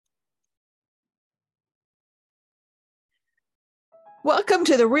Welcome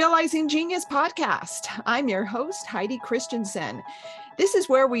to the Realizing Genius podcast. I'm your host, Heidi Christensen. This is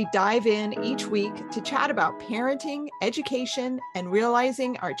where we dive in each week to chat about parenting, education, and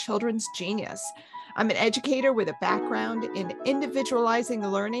realizing our children's genius. I'm an educator with a background in individualizing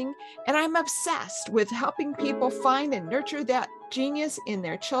learning, and I'm obsessed with helping people find and nurture that genius in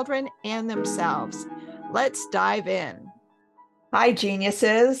their children and themselves. Let's dive in. Hi,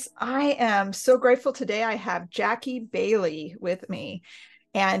 geniuses. I am so grateful today. I have Jackie Bailey with me,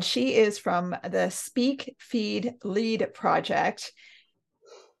 and she is from the Speak Feed Lead Project.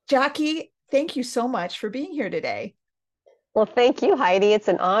 Jackie, thank you so much for being here today. Well, thank you, Heidi. It's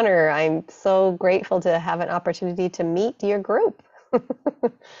an honor. I'm so grateful to have an opportunity to meet your group.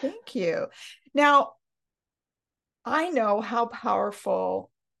 Thank you. Now, I know how powerful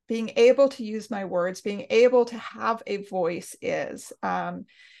being able to use my words, being able to have a voice is.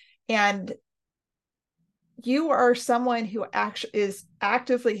 And you are someone who actually is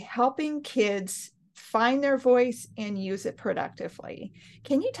actively helping kids find their voice and use it productively.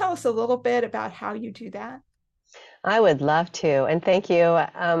 Can you tell us a little bit about how you do that? I would love to, and thank you.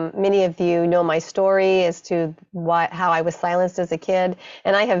 Many of you know my story as to how I was silenced as a kid,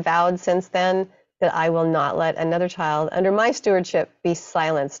 and I have vowed since then that I will not let another child under my stewardship be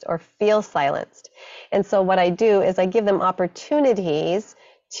silenced or feel silenced. And so what I do is I give them opportunities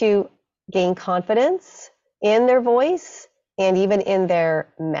to gain confidence in their voice and even in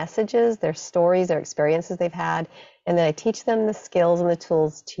their messages, their stories, their experiences they've had, and then I teach them the skills and the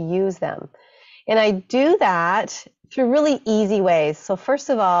tools to use them. And I do that through really easy ways. So first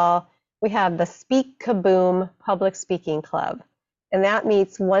of all, we have the Speak Kaboom Public Speaking Club. And that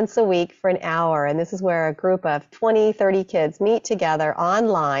meets once a week for an hour. And this is where a group of 20, 30 kids meet together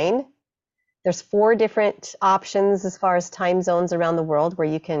online. There's 4 different options as far as time zones around the world where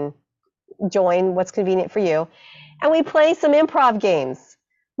you can join what's convenient for you. And we play some improv games.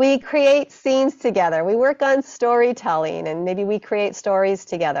 We create scenes together. We work on storytelling, and maybe we create stories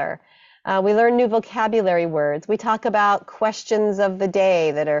together. We learn new vocabulary words. We talk about questions of the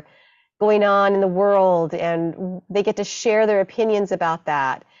day that are going on in the world, and they get to share their opinions about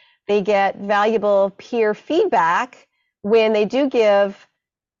that. They get valuable peer feedback when they do give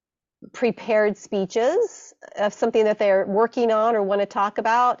prepared speeches of something that they're working on or want to talk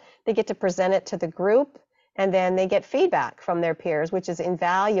about. They get to present it to the group, and then they get feedback from their peers, which is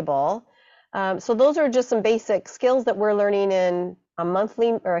invaluable. So those are just some basic skills that we're learning in a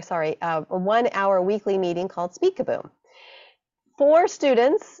 1 hour weekly meeting called Speak Kaboom. For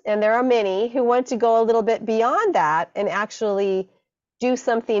students, and there are many who want to go a little bit beyond that and actually do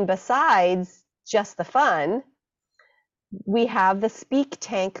something besides just the fun, we have the Speak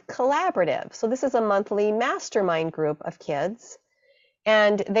Tank Collaborative. So this is a monthly mastermind group of kids,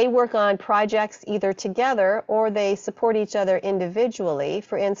 and they work on projects either together or they support each other individually.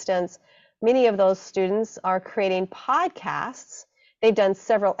 For instance, many of those students are creating podcasts. They've done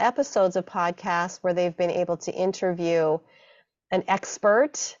several episodes of podcasts where they've been able to interview an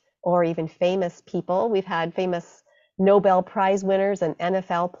expert or even famous people. We've had famous Nobel Prize winners and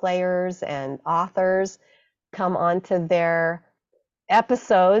NFL players and authors come onto their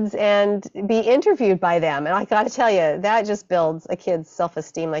episodes and be interviewed by them. And I got to tell you, that just builds a kid's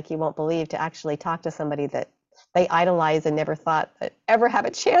self-esteem like you won't believe, to actually talk to somebody that they idolize and never thought I'd ever have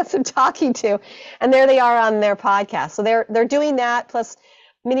a chance of talking to. And there they are on their podcast. So they're doing that. Plus,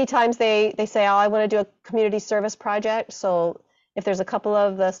 many times they say, oh, I want to do a community service project. So if there's a couple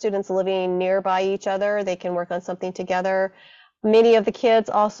of the students living nearby each other, they can work on something together. Many of the kids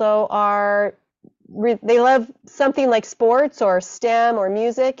also they love something like sports or STEM or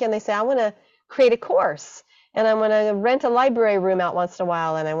music, and they say, I want to create a course, and I want to rent a library room out once in a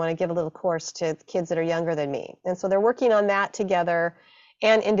while, and I want to give a little course to kids that are younger than me. And so they're working on that together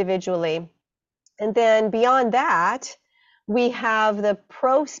and individually. And then beyond that, we have the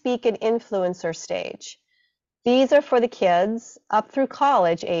Pro Speak and Influencer stage. These are for the kids up through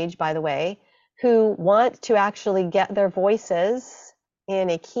college age, by the way, who want to actually get their voices in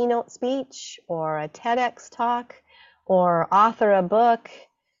a keynote speech or a TEDx talk, or author a book,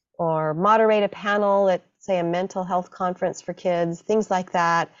 or moderate a panel at, say, a mental health conference for kids, things like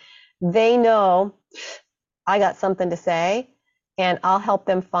that. They know I got something to say, and I'll help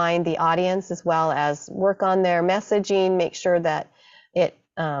them find the audience as well as work on their messaging, make sure that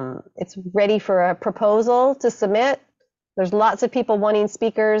it's ready for a proposal to submit. There's lots of people wanting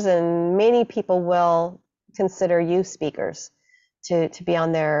speakers, and many people will consider you speakers to be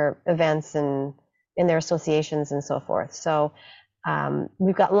on their events and in their associations and so forth. So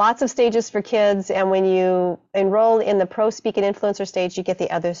We've got lots of stages for kids, and when you enroll in the Pro Speak and Influencer stage, you get the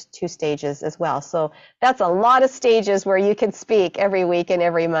other 2 stages as well. So that's a lot of stages where you can speak every week and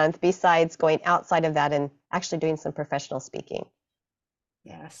every month, besides going outside of that and actually doing some professional speaking.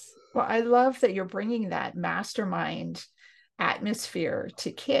 Yes. Well, I love that you're bringing that mastermind atmosphere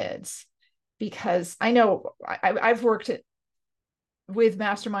to kids, because I know I've worked with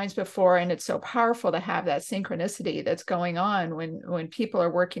masterminds before, and it's so powerful to have that synchronicity that's going on when people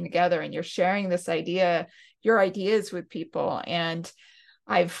are working together and you're sharing this idea, your ideas with people. And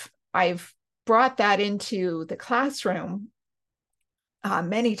I've brought that into the classroom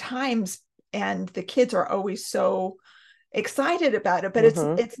many times, and the kids are always so excited about it, but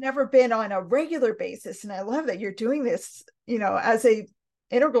it's never been on a regular basis. And I love that you're doing this, as a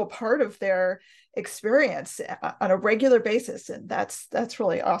integral part of their experience on a regular basis. And that's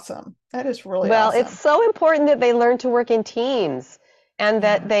really awesome. That is really awesome. It's so important that they learn to work in teams, and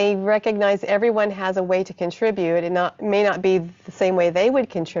that they recognize everyone has a way to contribute. It may not be the same way they would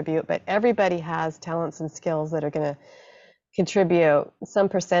contribute, but everybody has talents and skills that are going to contribute some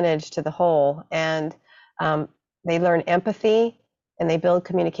percentage to the whole. And they learn empathy, and they build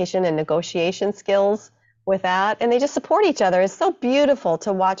communication and negotiation skills with that. And they just support each other. It's so beautiful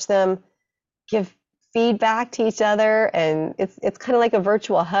to watch them give feedback to each other. And it's kind of like a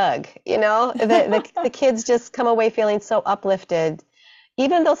virtual hug, the kids just come away feeling so uplifted,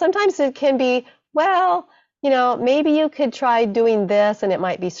 even though sometimes it can be, well, maybe you could try doing this and it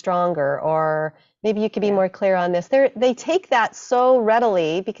might be stronger, or maybe you could be more clear on this. They take that so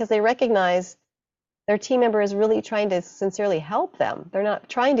readily because they recognize their team member is really trying to sincerely help them. They're not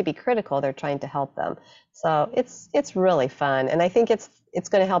trying to be critical, they're trying to help them. So it's really fun. And I think it's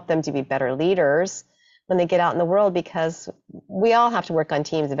going to help them to be better leaders when they get out in the world, because we all have to work on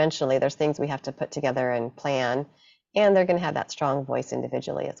teams eventually. There's things we have to put together and plan, and they're going to have that strong voice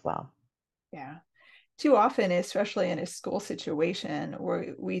individually as well. Yeah. Too often, especially in a school situation,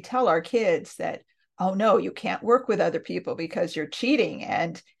 where we tell our kids that, oh no, you can't work with other people because you're cheating.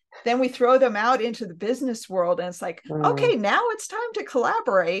 And then we throw them out into the business world, and it's like, okay, now it's time to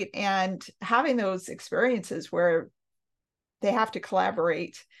collaborate. And having those experiences where they have to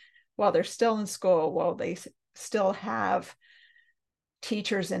collaborate while they're still in school, while they still have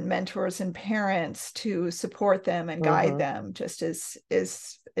teachers and mentors and parents to support them and guide them, just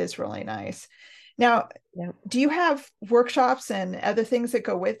is really nice. Now, do you have workshops and other things that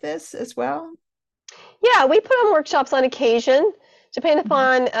go with this as well? Yeah, we put on workshops on occasion, depending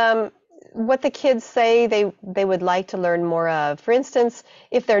upon what the kids say they would like to learn more of. For instance,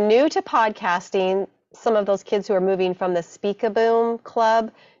 if they're new to podcasting, some of those kids who are moving from the Speak-a-Boom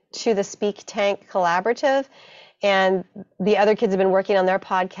Club to the Speak Tank Collaborative, and the other kids have been working on their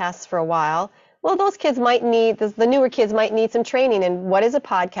podcasts for a while. Well, those kids might need, the newer kids might need some training in what is a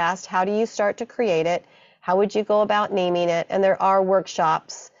podcast, how do you start to create it, how would you go about naming it, and there are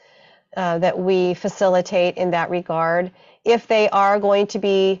workshops that we facilitate in that regard. If they are going to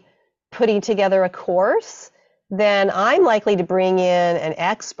be putting together a course, then I'm likely to bring in an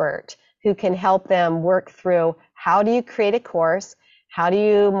expert who can help them work through, how do you create a course, how do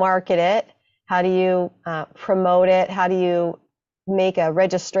you market it, how do you promote it, how do you make a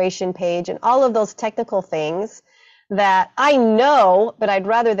registration page, and all of those technical things that I know, but I'd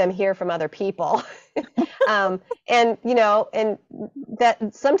rather them hear from other people. And that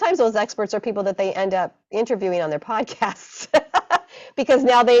sometimes those experts are people that they end up interviewing on their podcasts because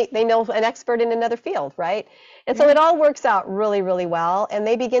now they know an expert in another field, right? And so it all works out really, really well. And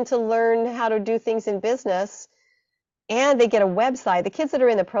they begin to learn how to do things in business, and they get a website. The kids that are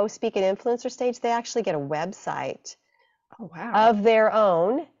in the Pro Speak and Influencer stage, they actually get a website of their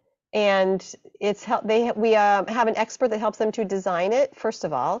own. And we have an expert that helps them to design it, first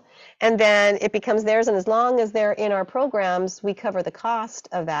of all, and then it becomes theirs. And as long as they're in our programs, we cover the cost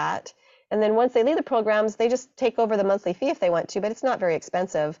of that. And then once they leave the programs, they just take over the monthly fee if they want to, but it's not very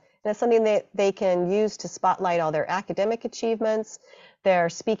expensive. And it's something that they can use to spotlight all their academic achievements, their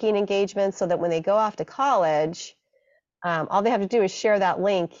speaking engagements, so that when they go off to college, all they have to do is share that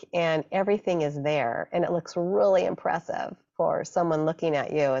link and everything is there. And it looks really impressive for someone looking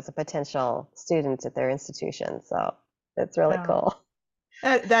at you as a potential student at their institution. So it's really cool.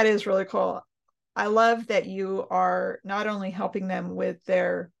 That is really cool. I love that you are not only helping them with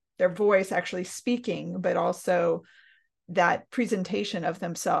their voice actually speaking, but also that presentation of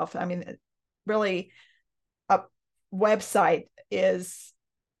themselves. I mean, really, a website is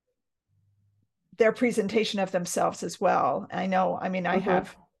their presentation of themselves as well. I know, I mean, I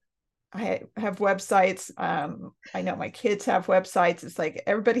have websites. I know my kids have websites. It's like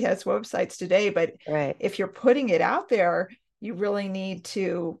everybody has websites today, but if you're putting it out there, you really need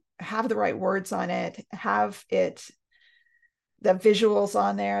to have the right words on it, have it, the visuals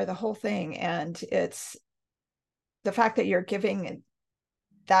on there, the whole thing. And it's the fact that you're giving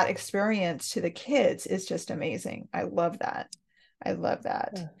that experience to the kids is just amazing. I love that. I love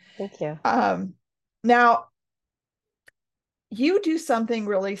that. Oh, thank you. Now, you do something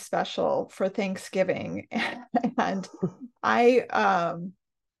really special for Thanksgiving, and I'm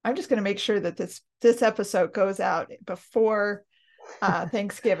just going to make sure that this episode goes out before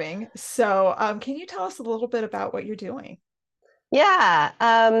Thanksgiving. So, can you tell us a little bit about what you're doing? Yeah,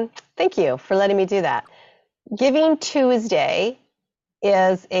 thank you for letting me do that. Giving Tuesday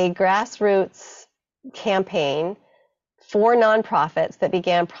is a grassroots campaign for nonprofits that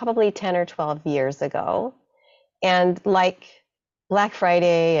began probably 10 or 12 years ago. And like Black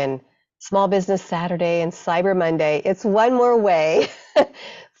Friday and Small Business Saturday and Cyber Monday, it's one more way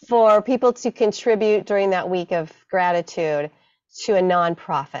for people to contribute during that week of gratitude to a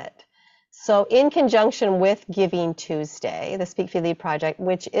nonprofit. So in conjunction with Giving Tuesday, the Speak Feed Lead Project,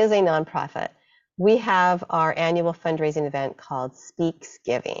 which is a nonprofit, we have our annual fundraising event called Speaks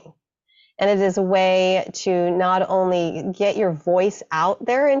Giving. And it is a way to not only get your voice out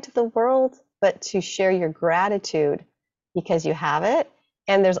there into the world, but to share your gratitude because you have it.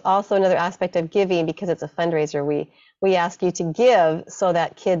 And there's also another aspect of giving because it's a fundraiser. We ask you to give so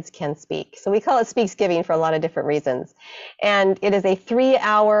that kids can speak. So we call it Speaks Giving for a lot of different reasons. And it is a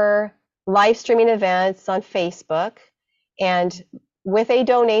 3-hour live streaming event. It's on Facebook. And with a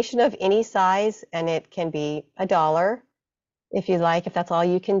donation of any size, and it can be $1 if you like, if that's all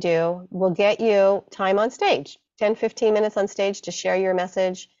you can do, we'll get you time on stage, 10, 15 minutes on stage to share your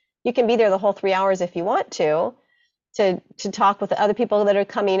message. You can be there the whole 3 hours if you want to talk with the other people that are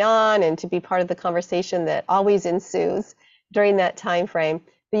coming on and to be part of the conversation that always ensues during that time frame.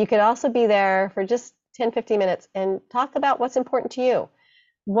 But you could also be there for just 10, 15 minutes and talk about what's important to you.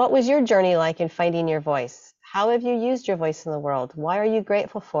 What was your journey like in finding your voice? How have you used your voice in the world? Why are you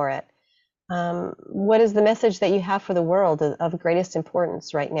grateful for it? What is the message that you have for the world of greatest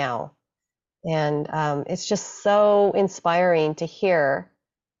importance right now? And it's just so inspiring to hear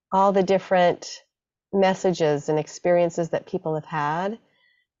all the different messages and experiences that people have had.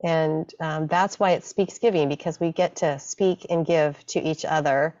 And that's why it Speaks Giving, because we get to speak and give to each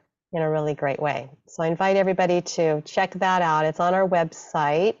other in a really great way. So I invite everybody to check that out. It's on our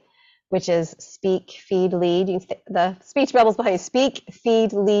website, which is Speak Feed Lead. The speech bubbles behind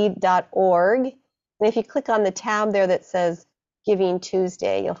speakfeedlead.org. And if you click on the tab there that says Giving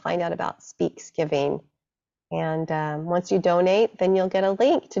Tuesday, you'll find out about Speaks Giving. And once you donate, then you'll get a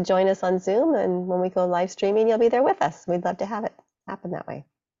link to join us on Zoom. And when we go live streaming, you'll be there with us. We'd love to have it happen that way.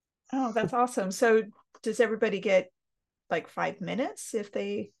 Oh, that's awesome. So does everybody get like 5 minutes if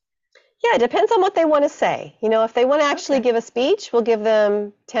they... Yeah, it depends on what they want to say. You know, if they want to actually give a speech, we'll give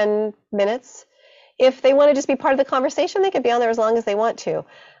them 10 minutes. If they want to just be part of the conversation, they can be on there as long as they want to.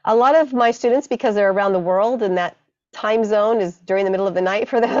 A lot of my students, because they're around the world and that time zone is during the middle of the night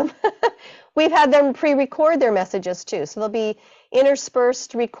for them, we've had them pre-record their messages too. So there'll be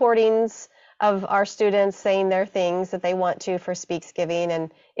interspersed recordings of our students saying their things that they want to for Speaks Giving.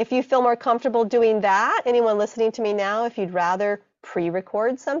 And if you feel more comfortable doing that, anyone listening to me now, if you'd rather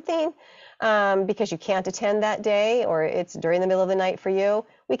pre-record something because you can't attend that day or it's during the middle of the night for you,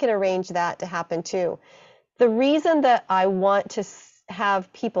 we can arrange that to happen too. The reason that I want to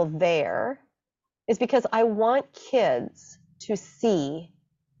have people there is because I want kids to see,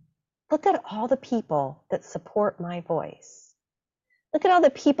 look at all the people that support my voice. Look at all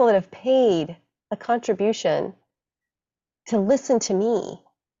the people that have paid a contribution to listen to me,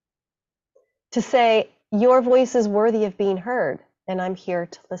 to say, your voice is worthy of being heard, and I'm here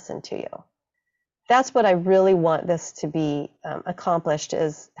to listen to you. That's what I really want this to be accomplished,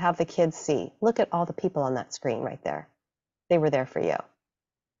 is have the kids see, look at all the people on that screen right there. They were there for you.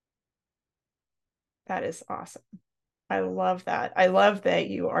 That is awesome. I love that. I love that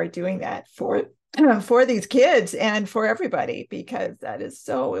you are doing that for these kids and for everybody, because that is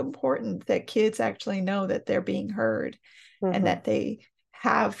so important that kids actually know that they're being heard and that they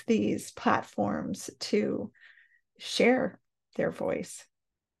have these platforms to share their voice.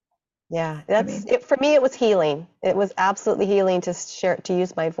 Yeah, it. For me, it was healing. It was absolutely healing to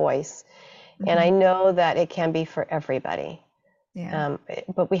use my voice. And I know that it can be for everybody. Yeah.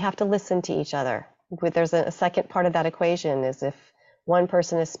 But we have to listen to each other. There's a second part of that equation is if one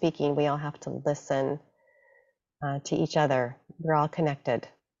person is speaking, we all have to listen to each other. We're all connected.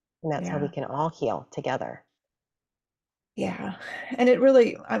 And that's how we can all heal together. Yeah. And it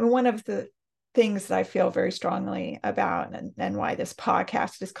really, one of the things that I feel very strongly about and why this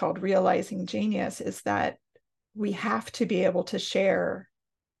podcast is called Realizing Genius is that we have to be able to share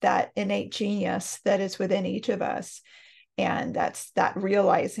that innate genius that is within each of us. And that's that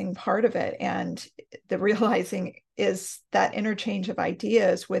realizing part of it. And the realizing is that interchange of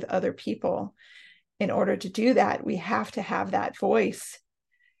ideas with other people. In order to do that, we have to have that voice.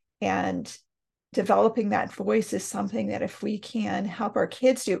 And developing that voice is something that if we can help our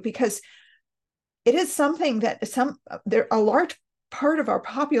kids do, because it is something that a large part of our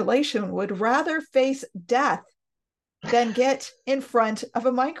population would rather face death than get in front of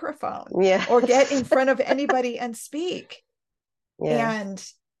a microphone or get in front of anybody and speak. Yes.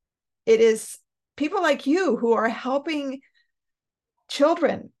 And it is people like you who are helping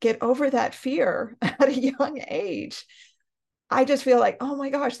children get over that fear at a young age. I just feel like, oh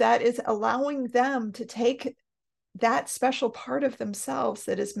my gosh, that is allowing them to take that special part of themselves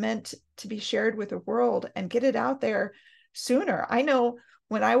that is meant to be shared with the world and get it out there sooner. I know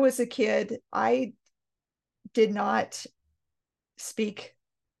when I was a kid, I did not speak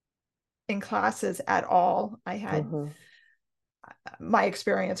in classes at all. I had my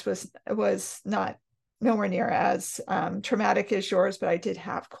experience was not nowhere near as traumatic as yours, but I did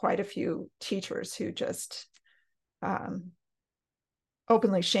have quite a few teachers who just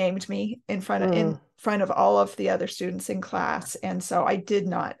openly shamed me in front of all of the other students in class. And so I did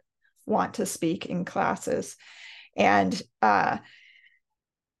not want to speak in classes. And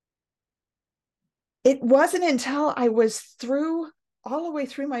it wasn't until I was all the way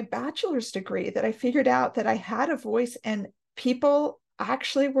through my bachelor's degree that I figured out that I had a voice and people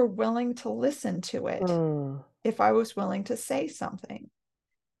actually were willing to listen to it if I was willing to say something.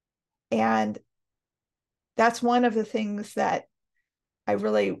 And that's one of the things that I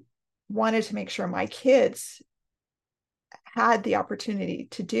really wanted to make sure my kids had the opportunity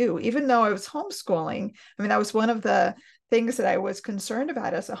to do, even though I was homeschooling. I mean, that was one of the things that I was concerned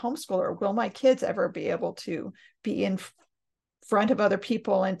about as a homeschooler. Will my kids ever be able to be in front of other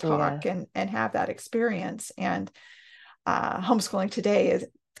people and talk and have that experience? And homeschooling today is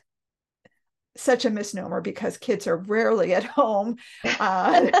such a misnomer because kids are rarely at home.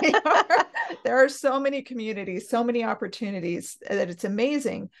 There are so many communities, so many opportunities that it's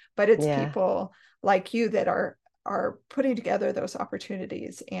amazing, but it's people like you that are putting together those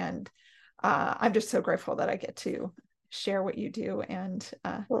opportunities. And I'm just so grateful that I get to share what you do and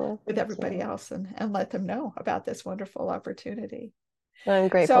with everybody else and let them know about this wonderful opportunity. I'm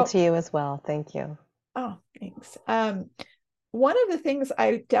grateful to you as well. Thank you. Oh, thanks. One of the things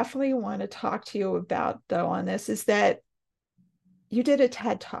I definitely want to talk to you about, though, on this is that you did a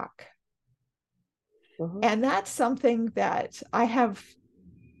TED Talk. And that's something that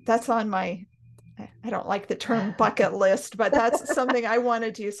that's on my, I don't like the term bucket list, but that's something I want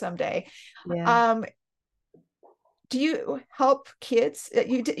to do someday. Do you help kids?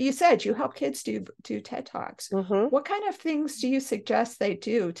 You said you help kids do TED Talks. What kind of things do you suggest they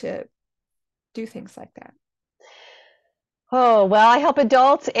do to do things like that? Oh, well, I help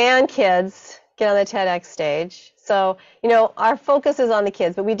adults and kids get on the TEDx stage. So, our focus is on the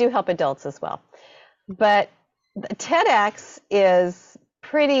kids, but we do help adults as well. But TEDx is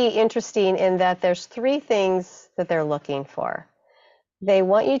pretty interesting in that there's 3 things that they're looking for. They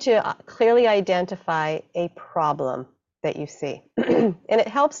want you to clearly identify a problem that you see. And it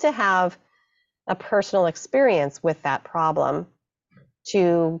helps to have a personal experience with that problem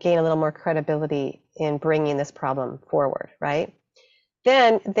to gain a little more credibility in bringing this problem forward, right?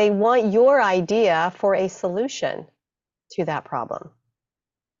 Then they want your idea for a solution to that problem.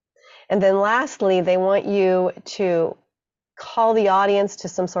 And then lastly, they want you to call the audience to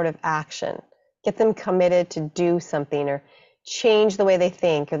some sort of action, get them committed to do something or change the way they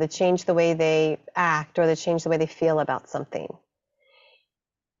think or they change the way they act or they change the way they feel about something.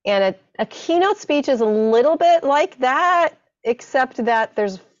 And a keynote speech is a little bit like that, except that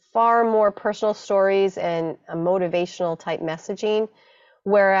there's far more personal stories and a motivational type messaging,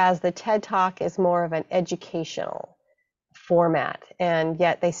 whereas the TED Talk is more of an educational format, and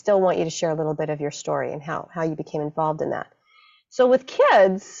yet they still want you to share a little bit of your story and how you became involved in that. So with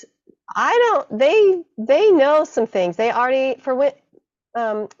kids, they know some things. They already,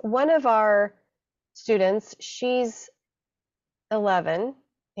 one of our students, she's 11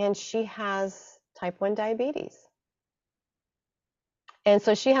 and she has type 1 diabetes. And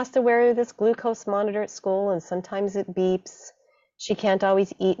so she has to wear this glucose monitor at school, and sometimes it beeps. She can't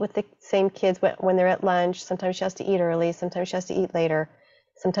always eat with the same kids when they're at lunch. Sometimes she has to eat early. Sometimes she has to eat later.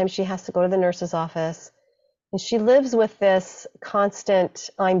 Sometimes she has to go to the nurse's office. And she lives with this constant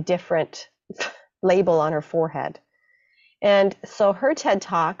 "I'm different" label on her forehead. And so her TED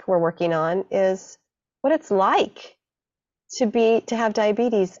Talk we're working on is what it's like to have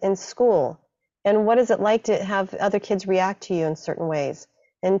diabetes in school And what is it like to have other kids react to you in certain ways,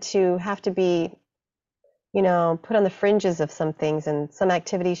 and to have to be, put on the fringes of some things and some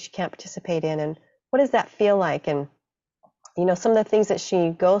activities she can't participate in? And what does that feel like? And, some of the things that she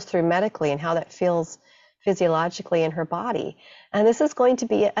goes through medically and how that feels physiologically in her body. And this is going to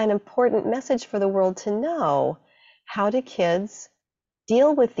be an important message for the world to know. How do kids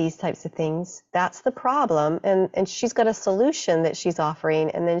deal with these types of things? That's the problem. And she's got a solution that she's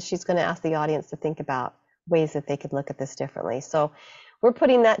offering, and then she's going to ask the audience to think about ways that they could look at this differently. So we're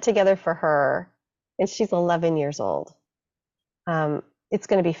putting that together for her, and she's 11 years old. It's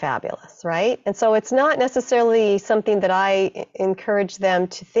going to be fabulous, right? And so it's not necessarily something that I encourage them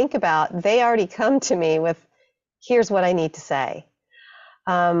to think about. They already come to me with, here's what I need to say.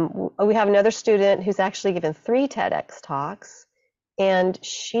 We have another student who's actually given 3 TEDx talks, and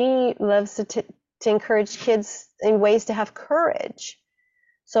she loves to encourage kids in ways to have courage.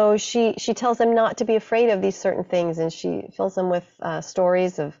 So she tells them not to be afraid of these certain things, and she fills them with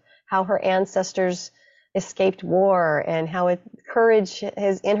stories of how her ancestors escaped war and how courage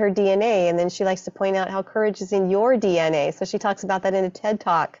is in her DNA. And then she likes to point out how courage is in your DNA. So she talks about that in a TED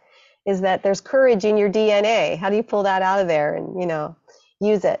Talk, is that there's courage in your DNA. How do you pull that out of there and,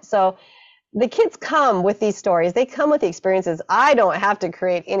 use it? So the kids come with these stories. They come with the experiences. I don't have to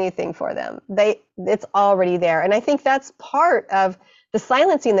create anything for them. It's already there. And I think that's part of the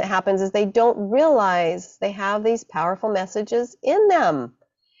silencing that happens, is they don't realize they have these powerful messages in them.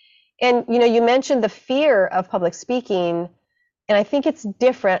 And, you mentioned the fear of public speaking, and I think it's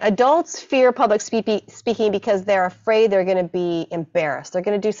different. Adults fear public speaking because they're afraid they're going to be embarrassed. They're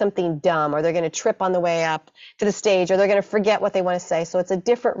going to do something dumb, or they're going to trip on the way up to the stage, or they're going to forget what they want to say. So it's a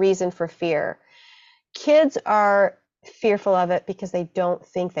different reason for fear. Kids are fearful of it because they don't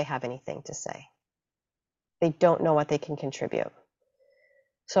think they have anything to say. They don't know what they can contribute.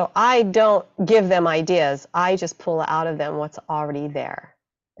 So I don't give them ideas. I just pull out of them what's already there.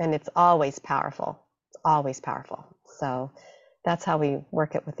 And it's always powerful. It's always powerful. So that's how we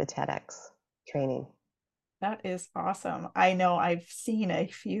work it with the TEDx training. That is awesome. I know I've seen a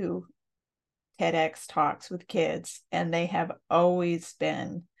few TEDx talks with kids, and they have always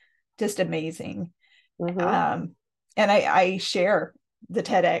been just amazing. Mm-hmm. And I share the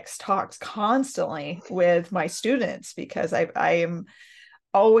TEDx talks constantly with my students, because I am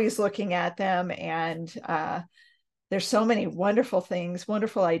always looking at them, and there's so many wonderful things,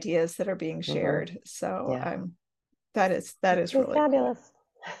 wonderful ideas that are being shared. Mm-hmm. So that is really fabulous.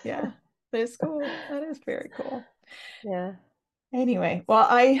 Cool. Yeah, that is cool. That is very cool. Yeah. Anyway, well,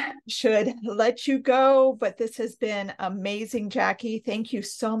 I should let you go, but this has been amazing, Jackie. Thank you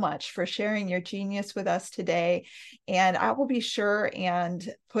so much for sharing your genius with us today. And I will be sure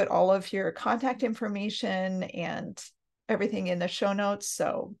and put all of your contact information and everything in the show notes.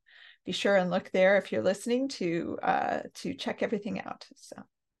 So be sure and look there if you're listening to check everything out. So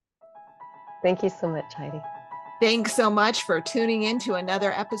thank you so much, Heidi. Thanks so much for tuning in to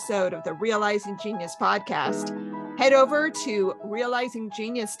another episode of the Realizing Genius podcast. Head over to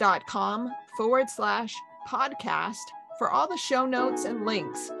realizinggenius.com/podcast for all the show notes and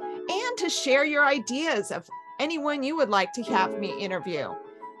links, and to share your ideas of anyone you would like to have me interview.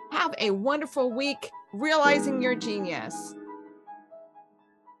 Have a wonderful week realizing your genius.